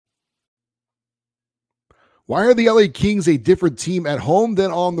Why are the LA Kings a different team at home than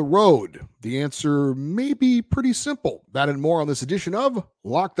on the road? The answer may be pretty simple. That and more on this edition of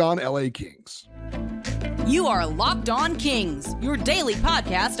Locked On LA Kings. You are Locked On Kings, your daily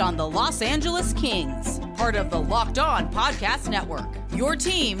podcast on the Los Angeles Kings, part of the Locked On Podcast Network, your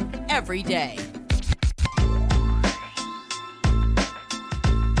team every day.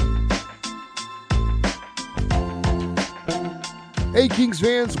 Hey, Kings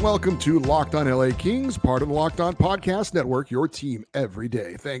fans, welcome to Locked On LA Kings, part of the Locked On Podcast Network, your team every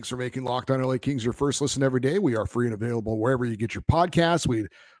day. Thanks for making Locked On LA Kings your first listen every day. We are free and available wherever you get your podcasts. We'd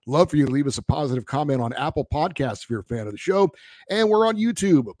love for you to leave us a positive comment on Apple Podcasts if you're a fan of the show. And we're on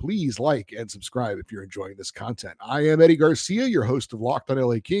YouTube. Please like and subscribe if you're enjoying this content. I am Eddie Garcia, your host of Locked On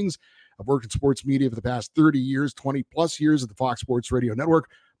LA Kings. I've worked in sports media for the past 30 years, 20 plus years at the Fox Sports Radio Network.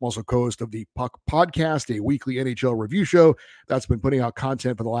 I'm also co-host of the Puck Podcast, a weekly NHL review show that's been putting out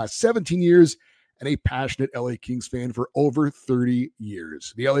content for the last 17 years, and a passionate LA Kings fan for over 30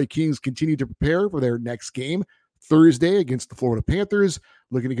 years. The LA Kings continue to prepare for their next game Thursday against the Florida Panthers,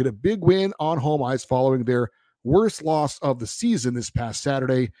 looking to get a big win on home ice following their worst loss of the season this past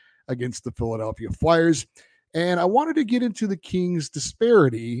Saturday against the Philadelphia Flyers. And I wanted to get into the Kings'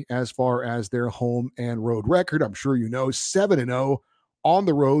 disparity as far as their home and road record. I'm sure you know 7-0 on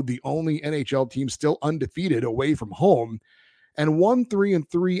the road, the only NHL team still undefeated away from home, and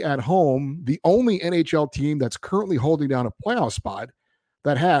 1-3-3 at home, the only NHL team that's currently holding down a playoff spot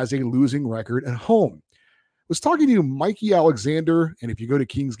that has a losing record at home. I was talking to Mikey Alexander, and if you go to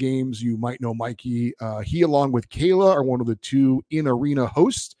Kings games, you might know Mikey. He, along with Kayla, are one of the two in-arena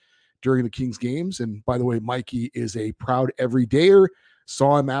hosts during the Kings games. And by the way, Mikey is a proud everydayer.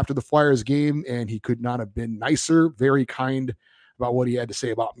 Saw him after the Flyers game, and he could not have been nicer. Very kind about what he had to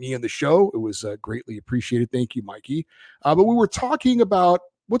say about me and the show. It was greatly appreciated. Thank you, Mikey. But we were talking about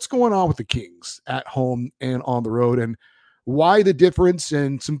what's going on with the Kings at home and on the road, and why the difference,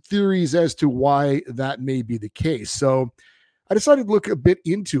 and some theories as to why that may be the case. So I decided to look a bit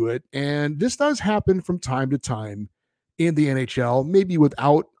into it, and this does happen from time to time in the NHL, maybe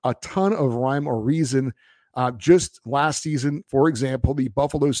without a ton of rhyme or reason. Just last season, for example, the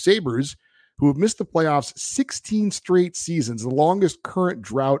Buffalo Sabres, who have missed the playoffs 16 straight seasons, the longest current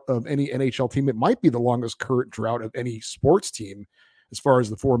drought of any NHL team. It might be the longest current drought of any sports team as far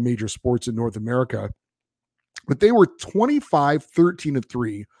as the four major sports in North America. But they were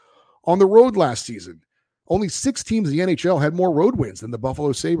 25-13-3 on the road last season. Only 6 teams in the NHL had more road wins than the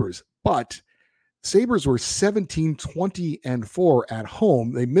Buffalo Sabres. But Sabres were 17-20-4 at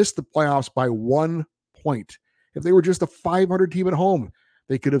home. They missed the playoffs by 1 point. If they were just a 500 team at home,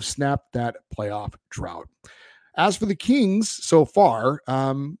 they could have snapped that playoff drought. As for the Kings so far,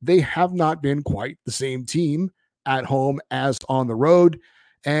 they have not been quite the same team at home as on the road.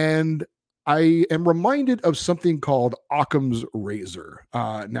 And I am reminded of something called Occam's razor.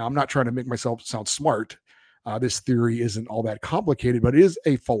 Now, I'm not trying to make myself sound smart. This theory isn't all that complicated, but it is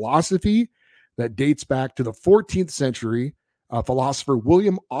a philosophy that dates back to the 14th century. Philosopher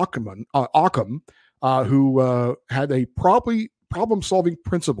William Occam, who had a problem-solving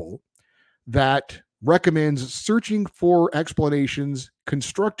principle that recommends searching for explanations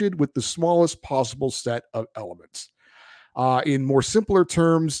constructed with the smallest possible set of elements. In more simpler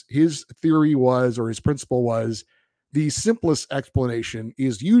terms, his theory was, or his principle was, the simplest explanation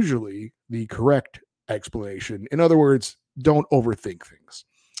is usually the correct explanation. In other words, don't overthink things.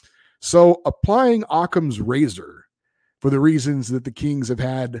 So applying Occam's razor for the reasons that the Kings have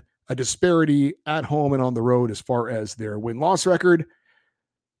had a disparity at home and on the road as far as their win-loss record.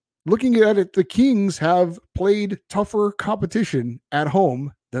 Looking at it, the Kings have played tougher competition at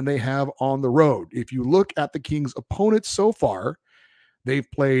home than they have on the road. If you look at the Kings' opponents so far, they've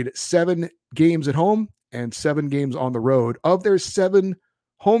played 7 games at home and 7 games on the road. Of their 7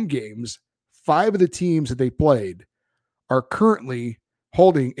 home games, 5 of the teams that they played are currently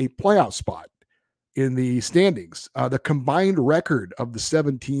holding a playoff spot in the standings. The combined record of the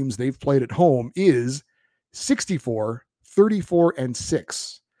 7 teams they've played at home is 64, 34, and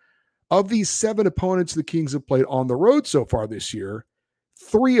 6. Of these 7 opponents the Kings have played on the road so far this year,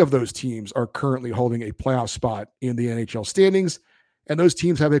 3 of those teams are currently holding a playoff spot in the NHL standings, and those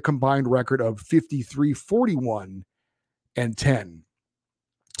teams have a combined record of 53, 41, and 10.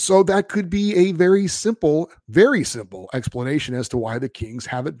 So that could be a very simple explanation as to why the Kings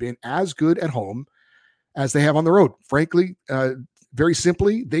haven't been as good at home as they have on the road. Frankly, very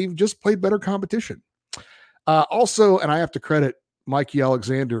simply, they've just played better competition. Also, and I have to credit Mikey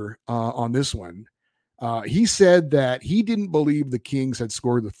Alexander on this one, he said that he didn't believe the Kings had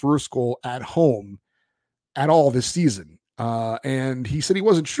scored the first goal at home at all this season. And he said he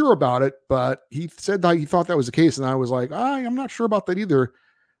wasn't sure about it, but he said that he thought that was the case. And I was like, I'm not sure about that either.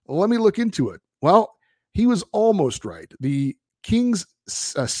 Let me look into it. Well, he was almost right. The Kings,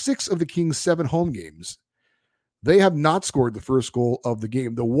 6 of the Kings' 7 home games, they have not scored the first goal of the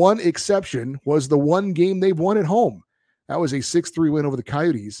game. The one exception was the one game they've won at home. That was a 6-3 win over the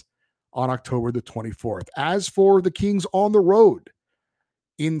Coyotes on October the 24th. As for the Kings on the road,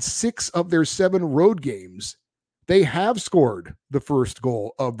 in 6 of their 7 road games, they have scored the first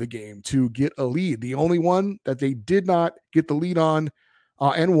goal of the game to get a lead. The only one that they did not get the lead on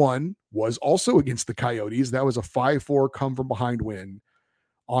and won was also against the Coyotes. That was a 5-4 come-from-behind win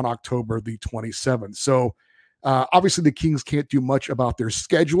on October the 27th. So obviously the Kings can't do much about their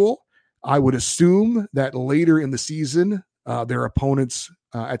schedule. I would assume that later in the season, their opponents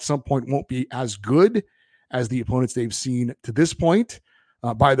at some point won't be as good as the opponents they've seen to this point.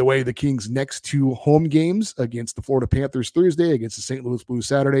 By the way, the Kings' next 2 home games against the Florida Panthers Thursday, against the St. Louis Blues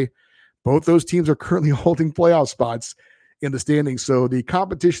Saturday, both those teams are currently holding playoff spots in the standings. So the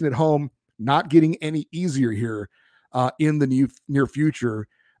competition at home not getting any easier here in the near future.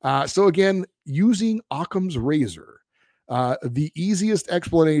 So again, using Occam's razor, the easiest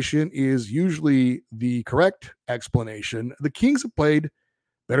explanation is usually the correct explanation. The Kings have played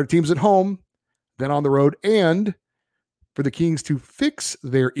better teams at home than on the road, and for the Kings to fix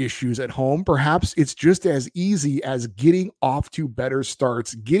their issues at home, perhaps it's just as easy as getting off to better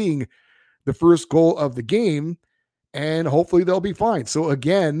starts, getting the first goal of the game, and hopefully they'll be fine. So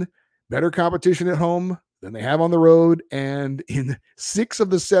again, better competition at home than they have on the road. And in 6 of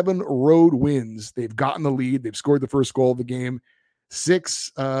the 7 road wins, they've gotten the lead. They've scored the first goal of the game.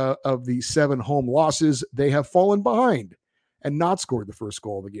 6 of the 7 home losses, they have fallen behind and not scored the first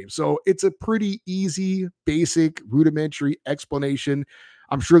goal of the game. So it's a pretty easy, basic, rudimentary explanation.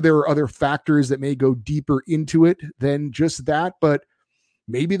 I'm sure there are other factors that may go deeper into it than just that, but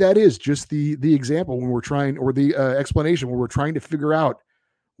maybe that is just the example when we're trying, or the explanation when we're trying to figure out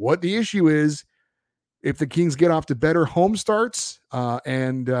what the issue is. If the Kings get off to better home starts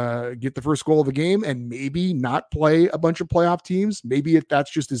and get the first goal of the game and maybe not play a bunch of playoff teams, maybe that's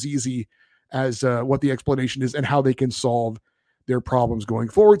just as easy as what the explanation is and how they can solve their problems going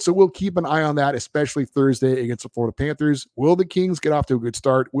forward. So we'll keep an eye on that, especially Thursday against the Florida Panthers. Will the Kings get off to a good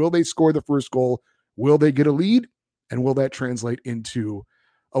start? Will they score the first goal? Will they get a lead? And will that translate into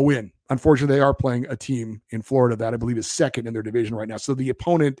a win? Unfortunately, they are playing a team in Florida that I believe is second in their division right now. So the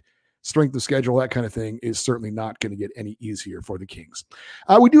opponent, strength of schedule, that kind of thing is certainly not going to get any easier for the Kings.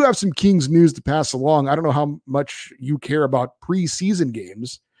 We do have some Kings news to pass along. I don't know how much you care about preseason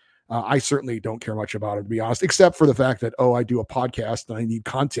games. I certainly don't care much about it, to be honest, except for the fact that, I do a podcast and I need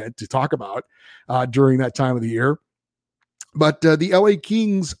content to talk about during that time of the year. But the LA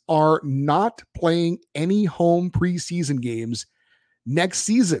Kings are not playing any home preseason games next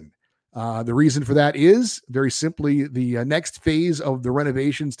season. The reason for that is very simply the next phase of the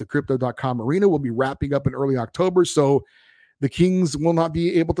renovations to Crypto.com Arena will be wrapping up in early October. So the Kings will not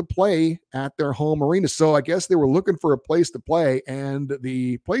be able to play at their home arena. So I guess they were looking for a place to play, and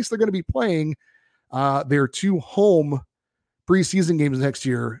the place they're going to be playing their 2 home preseason games next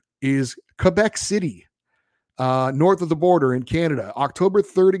year is Quebec City, north of the border in Canada. October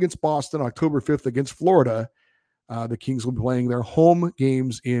 3rd against Boston, October 5th against Florida. The Kings will be playing their home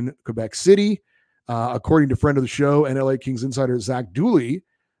games in Quebec City. According to friend of the show and LA Kings insider Zach Dooley,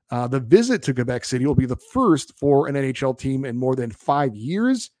 the visit to Quebec City will be the first for an NHL team in more than 5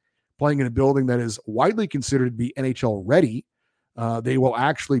 years, playing in a building that is widely considered to be NHL ready. They will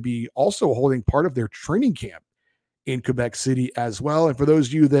actually be also holding part of their training camp in Quebec City as well. And for those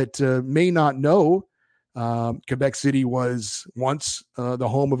of you that may not know, Quebec City was once the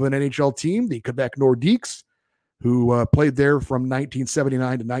home of an NHL team, the Quebec Nordiques, who played there from 1979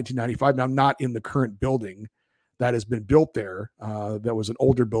 to 1995. Now, not in the current building that has been built there. That was an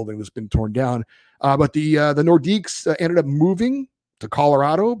older building that's been torn down. But the Nordiques ended up moving to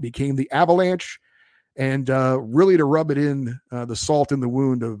Colorado, became the Avalanche, and really to rub it in, the salt in the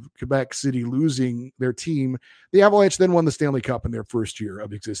wound of Quebec City losing their team, the Avalanche then won the Stanley Cup in their first year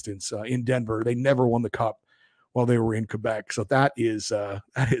of existence in Denver. They never won the Cup while they were in Quebec. So that is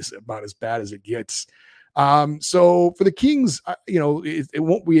about as bad as it gets. So for the Kings, it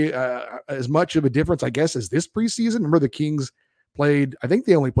won't be as much of a difference, I guess, as this preseason. Remember, the Kings played, I think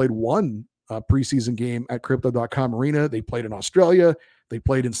they only played one preseason game at Crypto.com Arena. They played in Australia. They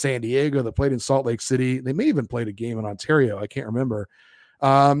played in San Diego. They played in Salt Lake City. They may even played a game in Ontario. I can't remember.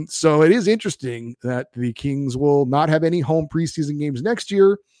 So it is interesting that the Kings will not have any home preseason games next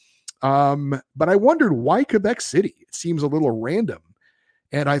year. But I wondered why Quebec City. It seems a little random.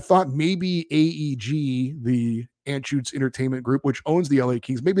 And I thought maybe AEG, the Anschutz Entertainment Group, which owns the LA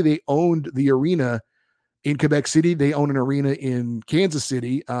Kings. Maybe they owned the arena in Quebec City. They own an arena in Kansas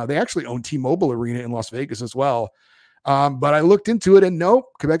City. They actually own T-Mobile Arena in Las Vegas as well. But I looked into it, and nope,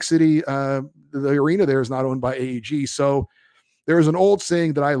 Quebec City, the arena there is not owned by AEG. So there's an old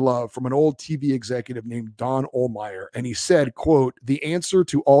saying that I love from an old TV executive named Don Ohlmeyer, and he said, quote, "The answer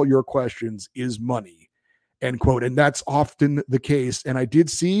to all your questions is money," end quote. And that's often the case. And I did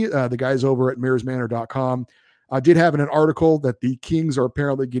see the guys over at mirrorsmanor.com did have an article that the Kings are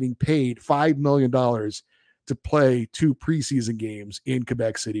apparently getting paid $5 million to play 2 preseason games in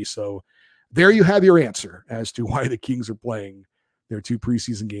Quebec City. So there you have your answer as to why the Kings are playing their 2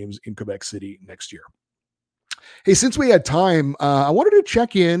 preseason games in Quebec City next year. Hey, since we had time, I wanted to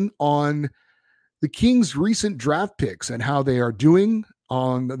check in on the Kings' recent draft picks and how they are doing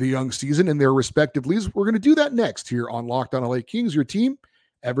on the young season in their respective leagues. We're going to do that next here on Locked On LA Kings, your team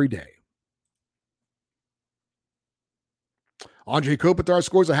every day. Andre Kopitar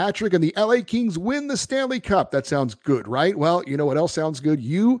scores a hat trick and the LA Kings win the Stanley Cup. That sounds good, right? Well, you know what else sounds good?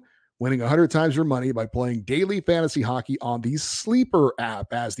 You winning 100 times your money by playing daily fantasy hockey on the Sleeper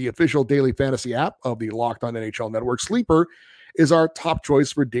app. As the official daily fantasy app of the Locked On NHL Network, Sleeper is our top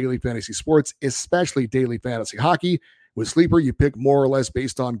choice for daily fantasy sports, especially daily fantasy hockey. With Sleeper, you pick more or less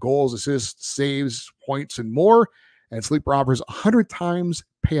based on goals, assists, saves, points, and more. And Sleeper offers 100 times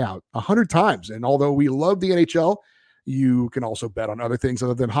payout, 100 times. And although we love the NHL, you can also bet on other things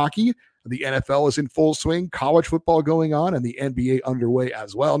other than hockey. The NFL is in full swing, college football going on, and the NBA underway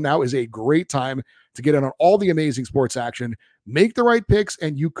as well. Now is a great time to get in on all the amazing sports action. Make the right picks,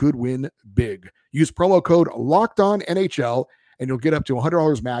 and you could win big. Use promo code LOCKEDONNHL, and you'll get up to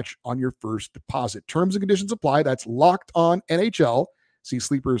 $100 match on your first deposit. Terms and conditions apply. That's Locked On NHL. See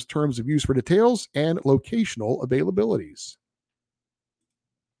Sleeper's terms of use for details and locational availabilities.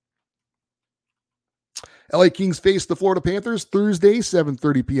 LA Kings face the Florida Panthers Thursday,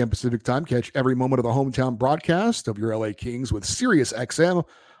 7:30 p.m. Pacific time. Catch every moment of the hometown broadcast of your LA Kings with SiriusXM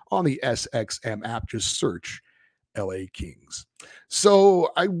on the SXM app. Just search LA Kings.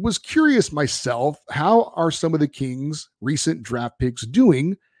 So I was curious myself, how are some of the Kings' recent draft picks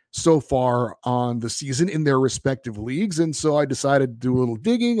doing so far on the season in their respective leagues? And so I decided to do a little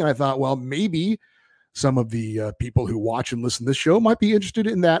digging, and I thought, well, maybe some of the people who watch and listen to this show might be interested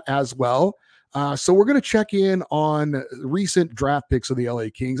in that as well. So we're going to check in on recent draft picks of the LA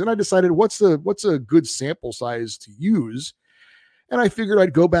Kings, and I decided what's a good sample size to use. And I figured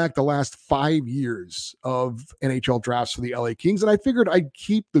I'd go back the last 5 years of NHL drafts for the LA Kings, and I figured I'd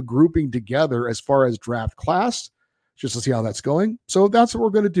keep the grouping together as far as draft class, just to see how that's going. So that's what we're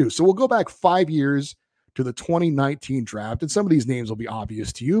going to do. So we'll go back 5 years to the 2019 draft, and some of these names will be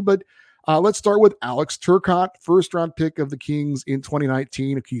obvious to you, but let's start with Alex Turcotte, first-round pick of the Kings in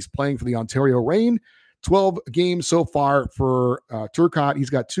 2019. He's playing for the Ontario Reign. 12 games so far for Turcotte. He's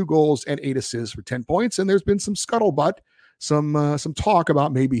got 2 goals and 8 assists for 10 points, and there's been some scuttlebutt, some talk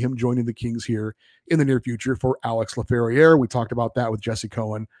about maybe him joining the Kings here in the near future for Alex Laferriere. We talked about that with Jesse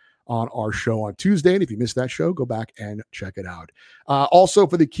Cohen on our show on Tuesday, and if you missed that show, go back and check it out. Also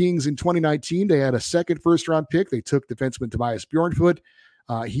for the Kings in 2019, they had a second first-round pick. They took defenseman Tobias Bjornfot.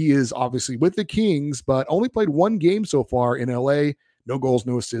 He is obviously with the Kings, but only played 1 game so far in LA. No goals,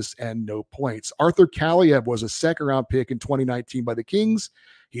 no assists, and no points. Arthur Kaliev was a second-round pick in 2019 by the Kings.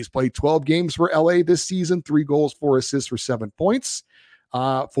 He's played 12 games for LA this season, 3 goals, 4 assists for 7 points.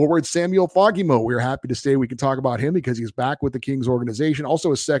 Forward Samuel Fagemo, we're happy to say we can talk about him because he's back with the Kings organization.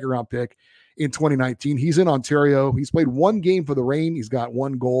 Also a second-round pick in 2019. He's in Ontario. He's played 1 game for the Reign. He's got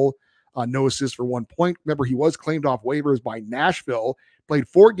 1 goal, no assists for 1 point. Remember, he was claimed off waivers by Nashville. Played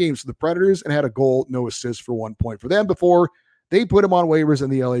 4 games for the Predators and had a goal, no assist for 1 point for them before they put him on waivers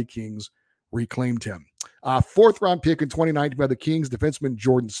and the LA Kings reclaimed him. 4th-round pick in 2019 by the Kings, defenseman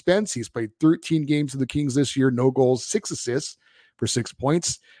Jordan Spence. He's played 13 games for the Kings this year, no goals, 6 assists for 6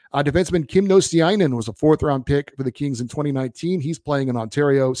 points. Defenseman Kim Nosiainen was a 4th-round pick for the Kings in 2019. He's playing in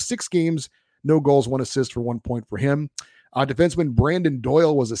Ontario, 6 games, no goals, 1 assist for 1 point for him. Defenseman Brandon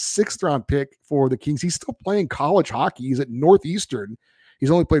Doyle was a 6th-round pick for the Kings. He's still playing college hockey. He's at Northeastern.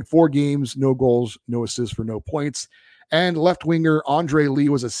 He's only played 4 games, no goals, no assists for no points. And left winger Andre Lee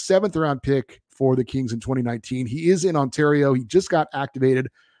was a 7th-round pick for the Kings in 2019. He is in Ontario. He just got activated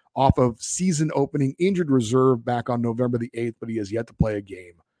off of season-opening injured reserve back on November the 8th, but he has yet to play a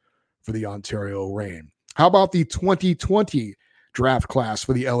game for the Ontario Reign. How about the 2020 draft class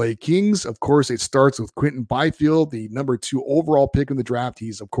for the LA Kings? Of course, it starts with Quinton Byfield, the number 2 overall pick in the draft.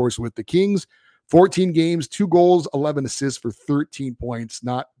 He's, of course, with the Kings. 14 games, 2 goals, 11 assists for 13 points.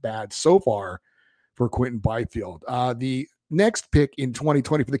 Not bad so far for Quinton Byfield. The next pick in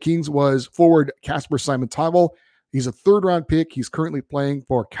 2020 for the Kings was forward Casper Simon-Tybel, He's a third-round pick. He's currently playing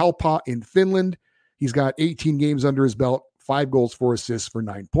for Kalpa in Finland. He's got 18 games under his belt, 5 goals, 4 assists for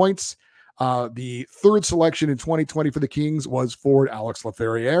 9 points. The third selection in 2020 for the Kings was forward Alex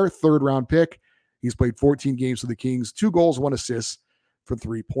Laferriere, third-round pick. He's played 14 games for the Kings, 2 goals, 1 assist for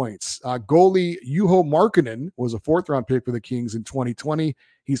 3 points. Goalie Juho Markkanen was a fourth-round pick for the Kings in 2020.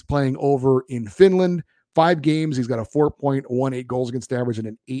 He's playing over in Finland. 5 games. He's got a 4.18 goals against average and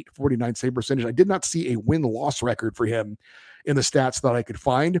an 849 save percentage. I did not see a win-loss record for him in the stats that I could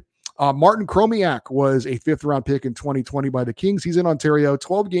find. Martin Chromiak was a 5th-round pick in 2020 by the Kings. He's in Ontario,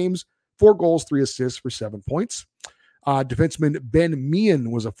 12 games, 4 goals, 3 assists for 7 points. Defenseman Ben Meehan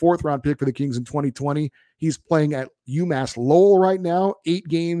was a 4th-round pick for the Kings in 2020. He's playing at UMass Lowell right now, 8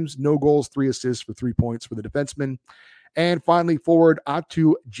 games, no goals, 3 assists for 3 points for the defenseman. And finally, forward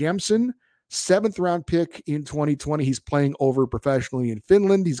Atu Jamson, 7th-round pick in 2020. He's playing over professionally in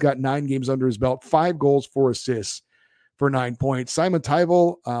Finland. He's got 9 games under his belt, 5 goals, 4 assists for 9 points. Simon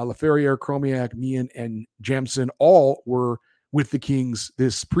Tyvel, Laferriere, Chromiak, Meehan, and Jamson all were with the Kings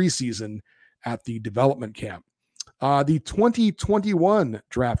this preseason at the development camp. The 2021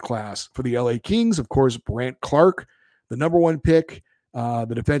 draft class for the LA Kings, of course, Brandt Clarke, the number 1 pick. The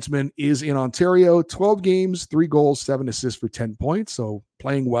defenseman is in Ontario, 12 games, 3 goals, 7 assists for 10 points. So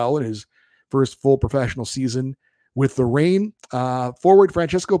playing well in his first full professional season with the Reign. Forward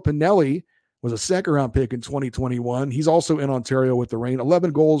Francesco Pinelli was a 2nd-round pick in 2021. He's also in Ontario with the Reign.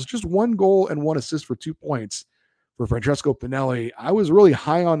 11 goals, just 1 goal and 1 assist for 2 points for Francesco Pinelli. I was really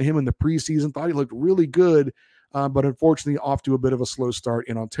high on him in the preseason, thought he looked really good, but unfortunately off to a bit of a slow start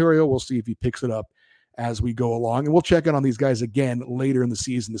in Ontario. We'll see if he picks it up as we go along. And we'll check in on these guys again later in the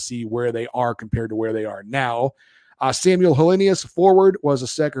season to see where they are compared to where they are now. Samuel Helenius, forward, was a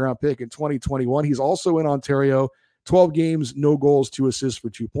 2nd-round pick in 2021. He's also in Ontario, 12 games, no goals, 2 assists for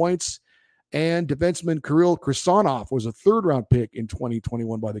 2 points. And defenseman Kirill Krisanov was a 3rd-round pick in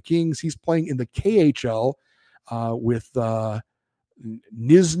 2021 by the Kings. He's playing in the KHL with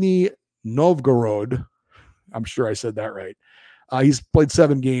Nizhny Novgorod. I'm sure I said that right. He's played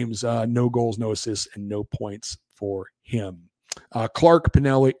 7 games, no goals, no assists, and no points for him. Clarke,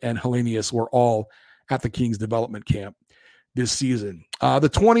 Pinelli, and Helenius were all at the Kings development camp this season. The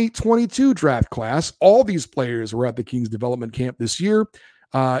 2022 draft class, all these players were at the Kings development camp this year.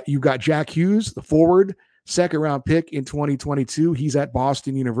 You've got Jack Hughes, the forward, 2nd-round pick in 2022. He's at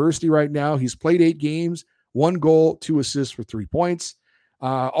Boston University right now. He's played 8 games, 1 goal, 2 assists for 3 points.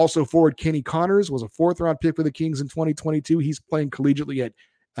 Also forward Kenny Connors was a 4th-round pick for the Kings in 2022. He's playing collegiately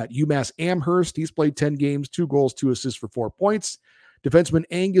at UMass Amherst. He's played 10 games, 2 goals, 2 assists for 4 points. Defenseman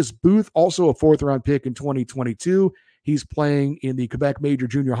Angus Booth, also a 4th-round pick in 2022. He's playing in the Quebec Major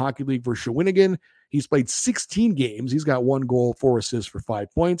Junior Hockey League for Shawinigan. He's played 16 games. He's got 1 goal, 4 assists for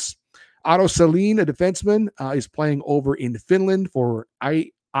 5 points. Otto Salin, a defenseman, is playing over in Finland for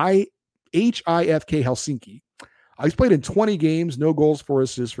HIFK Helsinki. He's played in 20 games, no goals, 4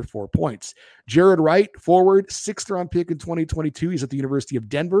 assists for 4 points. Jared Wright, forward, 6th-round pick in 2022. He's at the University of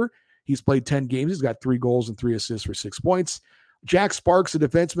Denver. He's played 10 games. He's got 3 goals and 3 assists for 6 points. Jack Sparks, a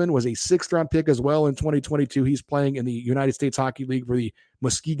defenseman, was a 6th-round pick as well in 2022. He's playing in the United States Hockey League for the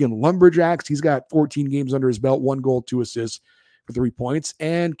Muskegon Lumberjacks. He's got 14 games under his belt, 1 goal, 2 assists for 3 points.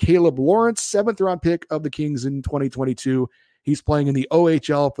 And Caleb Lawrence, 7th-round pick of the Kings in 2022. He's playing in the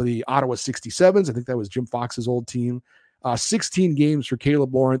OHL for the Ottawa 67s. I think that was Jim Fox's old team. 16 games for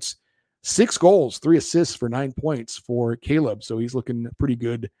Caleb Lawrence, 6 goals, 3 assists for 9 points for Caleb. So he's looking pretty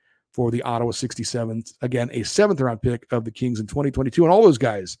good for the Ottawa 67s. Again, a 7th-round pick of the Kings in 2022. And all those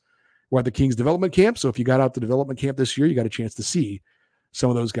guys were at the Kings development camp. So if you got out to development camp this year, you got a chance to see some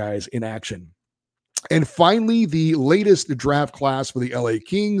of those guys in action. And finally, the latest draft class for the LA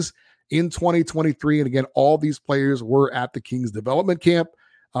Kings in 2023. And again, all these players were at the Kings development camp.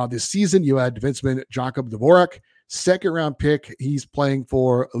 This season, you had defenseman Jakub Dvorak, 2nd-round pick. He's playing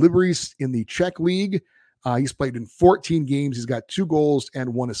for Liberec in the Czech League. He's played in 14 games. He's got 2 goals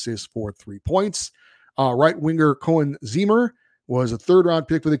and 1 assist for 3 points. Right winger Cohen Zimmer was a 3rd-round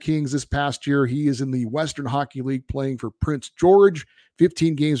pick for the Kings this past year. He is in the Western Hockey League playing for Prince George.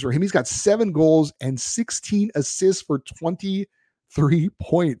 15 games for him. He's got 7 goals and 16 assists for 23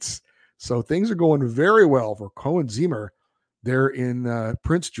 points. So things are going very well for Cohen Zimmer there in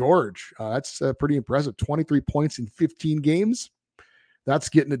Prince George. That's pretty impressive. 23 points in 15 games. That's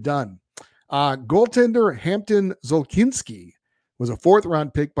getting it done. Goaltender Hampton Zolkinski was a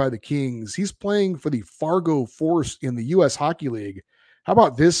 4th-round pick by the Kings. He's playing for the Fargo Force in the U.S. Hockey League. How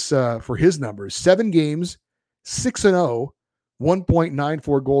about this for his numbers? 7 games, 6-0,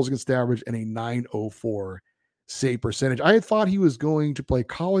 1.94 goals against average, and a .904 save percentage. I had thought he was going to play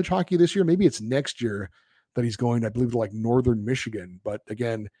college hockey this year. Maybe it's next year that he's going, I believe, to like Northern Michigan. But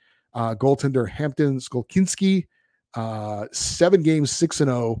again, goaltender Hampton Skolkinski, 7 games,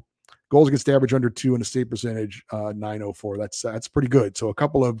 6-0, goals against average under 2, and a save percentage, 904. That's pretty good. So a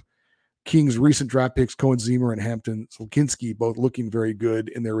couple of Kings' recent draft picks, Cohen Ziemer and Hampton Skolkinski, both looking very good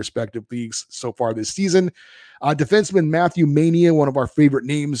in their respective leagues so far this season. Defenseman Matthew Mania, one of our favorite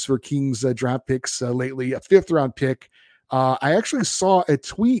names for Kings draft picks lately, a 5th-round pick. I actually saw a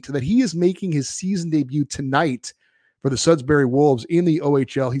tweet that he is making his season debut tonight for the Sudbury Wolves in the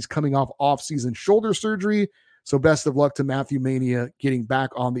OHL. He's coming off-season shoulder surgery, so best of luck to Matthew Mania getting back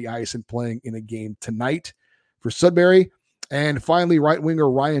on the ice and playing in a game tonight for Sudbury. And finally, right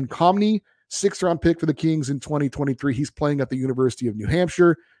winger Ryan Comney, 6th-round pick for the Kings in 2023. He's playing at the University of New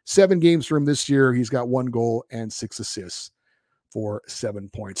Hampshire. 7 games for him this year. He's got 1 goal and 6 assists for 7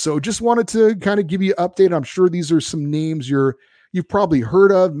 points. So just wanted to kind of give you an update. I'm sure these are some names you've probably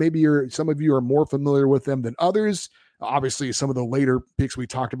heard of. Maybe some of you are more familiar with them than others. Obviously, some of the later picks we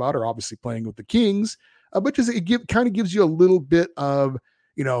talked about are obviously playing with the Kings, but just kind of gives you a little bit of,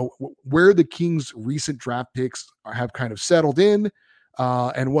 where the Kings' recent draft picks have kind of settled in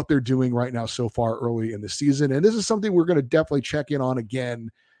and what they're doing right now so far early in the season. And this is something we're going to definitely check in on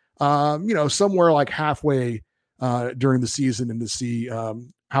again, somewhere like halfway during the season, and to see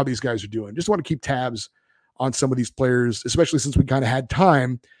how these guys are doing. Just want to keep tabs on some of these players, especially since we kind of had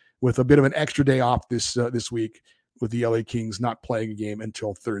time with a bit of an extra day off this week with the LA Kings not playing a game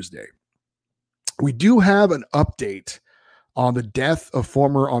until Thursday. We do have an update on the death of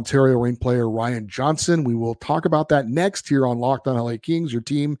former Ontario Reign player Ryan Johnson. We will talk about that next here on Locked On LA Kings, your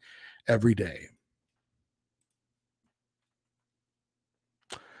team every day.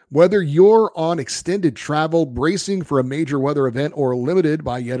 Whether you're on extended travel, bracing for a major weather event, or limited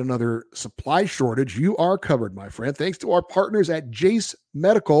by yet another supply shortage, you are covered, my friend. Thanks to our partners at Jase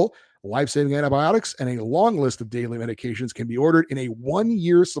Medical. Life-saving antibiotics and a long list of daily medications can be ordered in a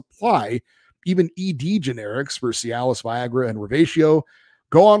 1-year supply, even ED generics for Cialis, Viagra, and Revatio.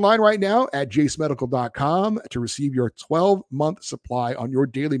 Go online right now at jasemedical.com to receive your 12-month supply on your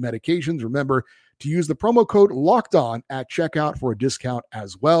daily medications. Remember to use the promo code LOCKEDON at checkout for a discount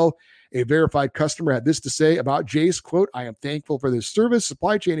as well. A verified customer had this to say about Jase, quote, "I am thankful for this service.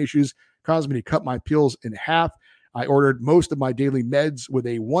 Supply chain issues caused me to cut my pills in half. I ordered most of my daily meds with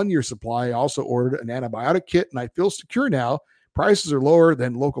a 1-year supply. I also ordered an antibiotic kit, and I feel secure now. Prices are lower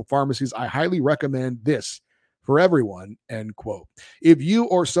than local pharmacies. I highly recommend this for everyone," end quote. If you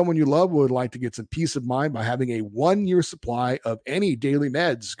or someone you love would like to get some peace of mind by having a 1-year supply of any daily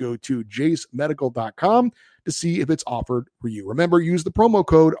meds, go to jasemedical.com to see if it's offered for you. Remember, use the promo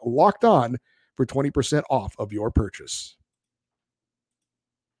code LOCKEDON for 20% off of your purchase.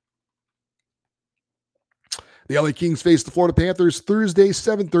 The LA Kings face the Florida Panthers Thursday,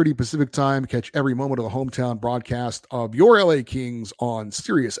 7:30 Pacific time. Catch every moment of the hometown broadcast of your LA Kings on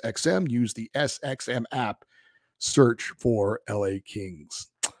SiriusXM. Use the SXM app. Search for LA Kings.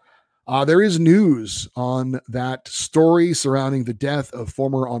 There is news on that story surrounding the death of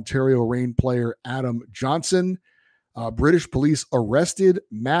former Ontario Reign player Adam Johnson. British police arrested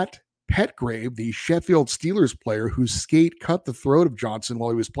Matt Petgrave, the Sheffield Steelers player whose skate cut the throat of Johnson while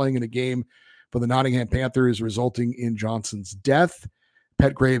he was playing in a game for the Nottingham Panthers, resulting in Johnson's death.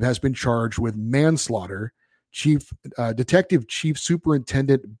 Petgrave has been charged with manslaughter. Detective Chief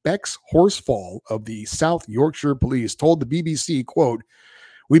Superintendent Bex Horsfall of the South Yorkshire Police told the BBC, quote,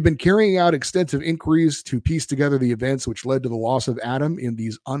 "We've been carrying out extensive inquiries to piece together the events which led to the loss of Adam in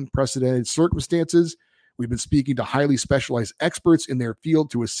these unprecedented circumstances. We've been speaking to highly specialized experts in their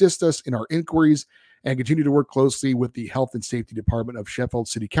field to assist us in our inquiries and continue to work closely with the Health and Safety Department of Sheffield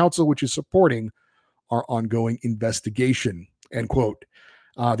City Council, which is supporting our ongoing investigation," end quote.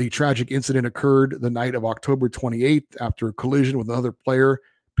 The tragic incident occurred the night of October 28th after a collision with another player.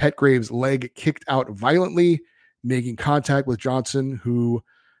 Petgrave's leg kicked out violently, making contact with Johnson, who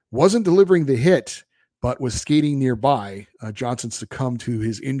wasn't delivering the hit, but was skating nearby. Johnson succumbed to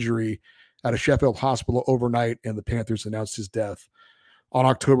his injury at a Sheffield hospital overnight, and the Panthers announced his death on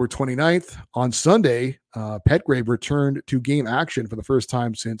October 29th. On Sunday, Petgrave returned to game action for the first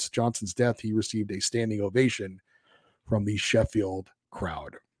time since Johnson's death. He received a standing ovation from the Sheffield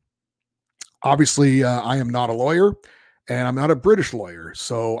crowd. Obviously, I am not a lawyer, and I'm not a British lawyer,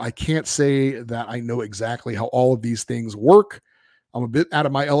 so I can't say that I know exactly how all of these things work. I'm a bit out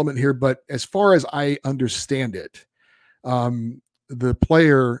of my element here, but as far as I understand it, the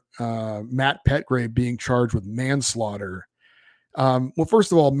player, Matt Petgrave, being charged with manslaughter. Well,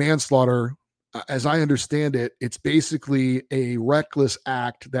 first of all, manslaughter, as I understand it, it's basically a reckless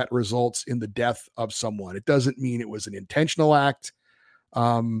act that results in the death of someone. It doesn't mean it was an intentional act.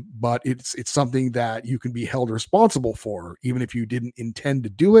 But it's something that you can be held responsible for, even if you didn't intend to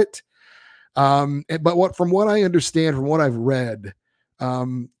do it. But from what I understand, from what I've read,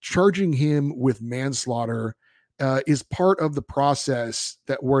 charging him with manslaughter is part of the process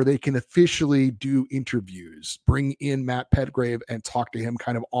where they can officially do interviews, bring in Matt Petgrave and talk to him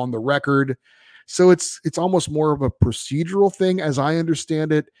kind of on the record. So it's almost more of a procedural thing, as I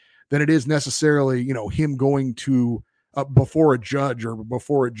understand it, than it is necessarily, him going to before a judge or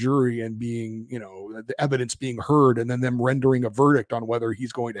before a jury and being, the evidence being heard and then them rendering a verdict on whether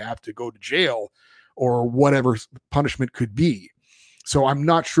he's going to have to go to jail or whatever punishment could be. So I'm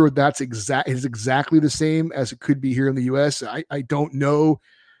not sure that's exactly the same as it could be here in the US. I don't know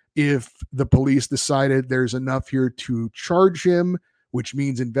if the police decided there's enough here to charge him, which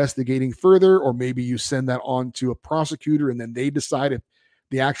means investigating further, or maybe you send that on to a prosecutor and then they decide if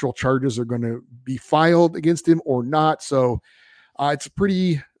the actual charges are going to be filed against him or not. So it's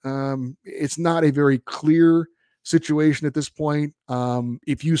it's not a very clear situation at this point.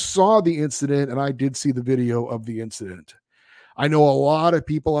 If you saw the incident, and I did see the video of the incident, I know a lot of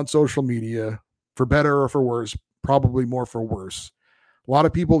people on social media, for better or for worse, probably more for worse, a lot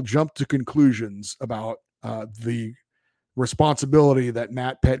of people jumped to conclusions about the responsibility that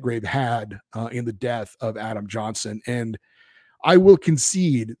Matt Petgrave had in the death of Adam Johnson. And I will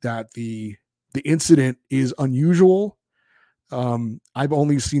concede that the incident is unusual. I've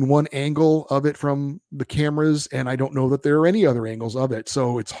only seen one angle of it from the cameras, and I don't know that there are any other angles of it.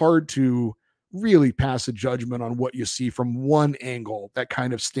 So it's hard to really pass a judgment on what you see from one angle, that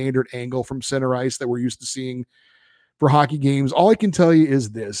kind of standard angle from center ice that we're used to seeing for hockey games. All I can tell you is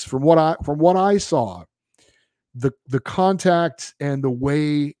this: from what I saw, the contact and the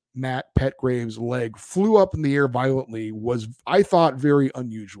way Matt Petgrave's leg flew up in the air violently was, I thought, very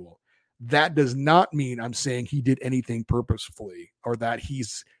unusual. That does not mean I'm saying he did anything purposefully or that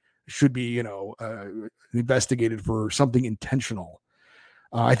should be, investigated for something intentional.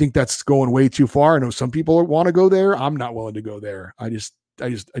 I think that's going way too far. I know some people want to go there. I'm not willing to go there. I just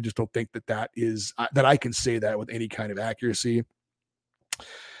don't think that is that I can say that with any kind of accuracy.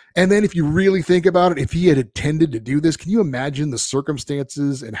 And then if you really think about it, if he had intended to do this, can you imagine the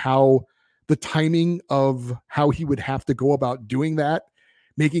circumstances and how the timing of how he would have to go about doing that,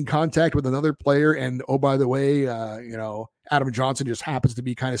 making contact with another player? And, oh, by the way, Adam Johnson just happens to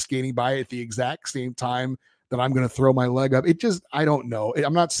be kind of skating by at the exact same time that I'm going to throw my leg up. I don't know.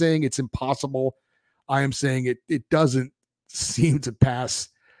 I'm not saying it's impossible. I am saying it doesn't seem to pass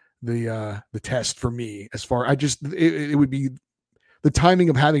the test for me. As far, it would be, the timing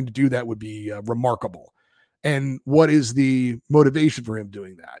of having to do that would be remarkable. And what is the motivation for him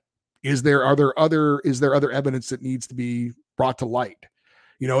doing that? Is there other evidence that needs to be brought to light?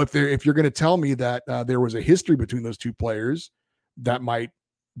 If you're going to tell me that there was a history between those two players, that might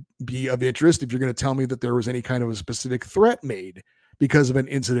be of interest. If you're going to tell me that there was any kind of a specific threat made because of an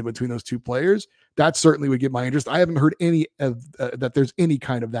incident between those two players, that certainly would get my interest. I haven't heard any of that there's any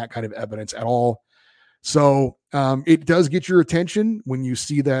kind of that kind of evidence at all. So it does get your attention when you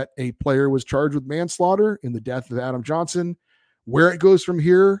see that a player was charged with manslaughter in the death of Adam Johnson. Where it goes from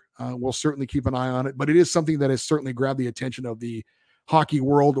here, we'll certainly keep an eye on it. But it is something that has certainly grabbed the attention of the hockey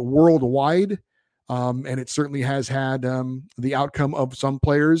world worldwide. And it certainly has had the outcome of some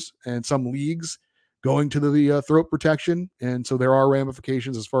players and some leagues going to the throat protection. And so there are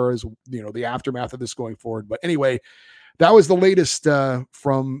ramifications as far as, the aftermath of this going forward. But anyway, that was the latest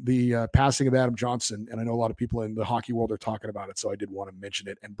from the passing of Adam Johnson. And I know a lot of people in the hockey world are talking about it. So I did want to mention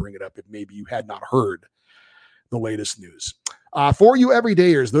it and bring it up if maybe you had not heard the latest news. For you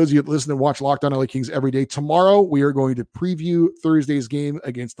everydayers, those of you that listen and watch Locked On LA Kings every day, tomorrow we are going to preview Thursday's game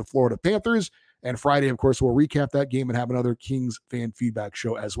against the Florida Panthers. And Friday, of course, we'll recap that game and have another Kings fan feedback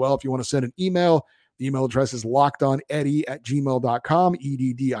show as well. If you want to send an email, the email address is lockedoneddie@gmail.com,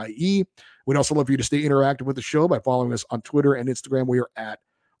 EDDIE. We'd also love for you to stay interactive with the show by following us on Twitter and Instagram. We are at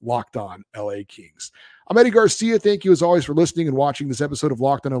Locked On LA Kings. I'm Eddie Garcia. Thank you as always for listening and watching this episode of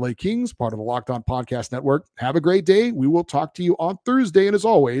Locked On LA Kings, part of the Locked On Podcast Network. Have a great day. We will talk to you on Thursday. And as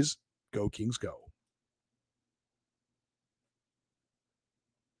always, go Kings go.